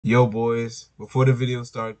Yo, boys, before the video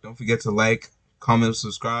starts, don't forget to like, comment,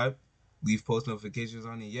 subscribe, leave post notifications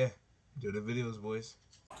on it. Yeah, enjoy the videos, boys.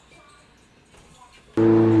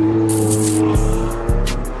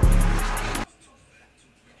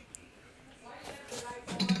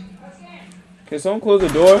 Can someone close the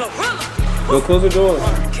door? Go close the door.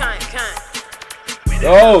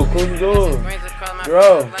 Yo, close the door.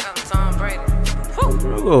 Bro.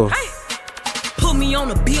 Put me on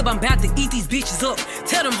a bib, I'm about to eat these bitches up.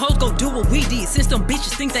 Tell them hoes go do what we did, since them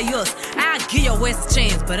bitches think they us. I give your ass a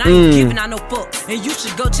chance, but I ain't giving out no fuck. And you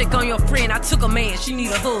should go check on your friend, I took a man, she need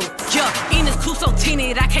a hug. Yeah, in this coupe so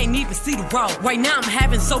tinted, I can't even see the road. Right now I'm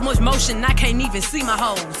having so much motion, I can't even see my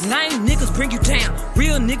hoes. Lame niggas bring you down,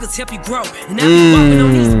 real niggas help you grow. And I be walking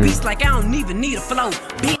on these beats like I don't even need a flow.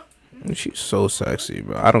 She's so sexy,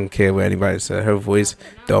 bro. I don't care what anybody said. Her voice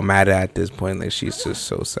don't matter at this point. Like, she's just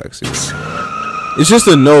so sexy. It's just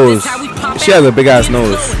a nose. She has a big ass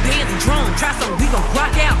nose.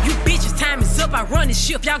 You bitches, time is up. I run this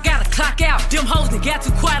ship. Y'all gotta clock out. Them hoes that got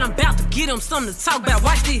too quiet. I'm about to get them something to talk about.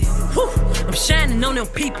 Watch this. Whew. I'm shining on them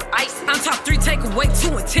people. I'm top 3, take away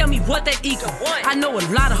 2 and tell me what they equal. I know a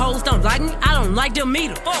lot of hoes don't like me. I don't like them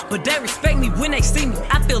either. But they respect me when they see me.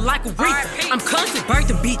 I feel like a reaper. I'm constant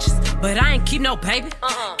birthing bitches, but I ain't keep no baby.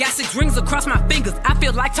 Got 6 rings across my fingers. I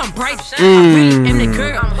feel like Tom Brady. I really am that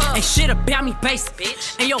girl. Ain't shit about me basic.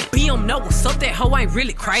 And yo, BM know what's up. That hoe ain't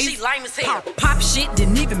really crazy. She lame as hell. Pop shit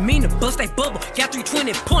didn't even mean to bust that bubble. Got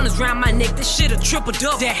 320 pointers around my neck. This shit a triple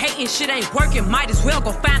double. That hating shit ain't working. Might as well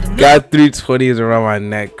go find another. Got 320s around my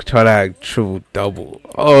neck. Try to act triple double.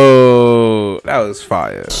 Oh, that was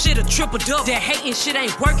fire. Shit a triple double. That hating shit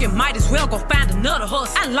ain't working. Might as well go find another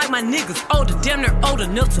hustle. I like my niggas older, damn near old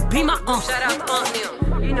enough to be my uncle. Shout out to Unc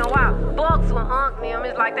them. You know I fucks with Unc them.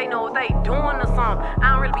 It's like they know what they doing or something.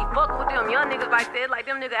 I don't really be fucking with them young niggas like that. Like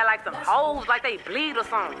them niggas act like some hoes, like they bleed or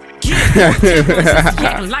something. Yeah,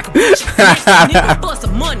 like a bitch. Nigga bust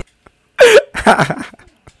some money.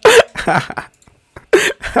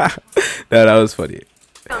 No, that was funny.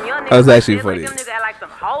 That was actually funny. Them niggas act like some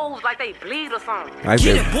hoes, like they bleed or something. I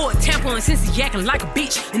Get that boy tampon since he acting like a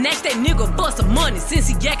bitch. And next that nigga bust some money since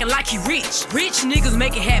he acting like he rich. Rich niggas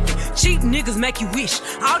make it happen. Cheap niggas make you wish.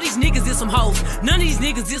 All these niggas is some hoes. None of these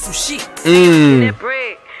niggas is some shit. That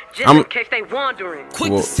bread, just in case they wondering.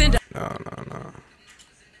 Quick to send a No.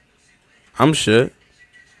 I'm shit.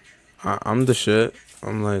 I'm the shit.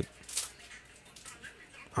 I'm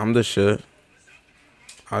the shit.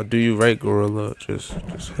 I'll do you right, GloRilla. Just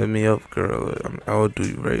hit me up, GloRilla. I will do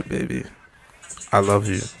you right, baby. I love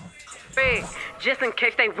you. Just in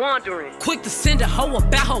case they wondering. Quick to send a hoe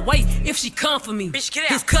about her way if she come for me. Bitch, get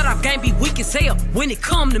out. His cutoff game be weak as hell when it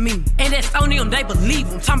come to me. And that's only them they believe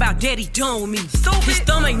him. Talking about daddy done with me. Stupid. His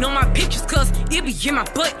thumb ain't on my pictures cause it be in my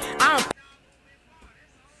butt. I don't.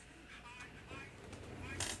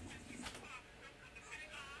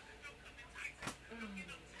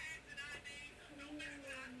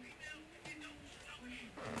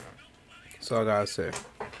 That's all I gotta say.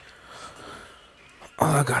 All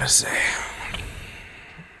I gotta say.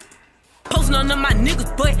 Posting on my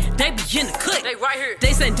niggas, but they be in the cut. They right here.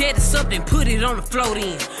 They send daddy something, put it on the float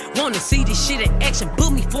in. Wanna see this shit in action,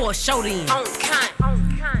 book me for a show then.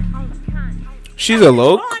 She's a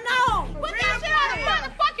loc.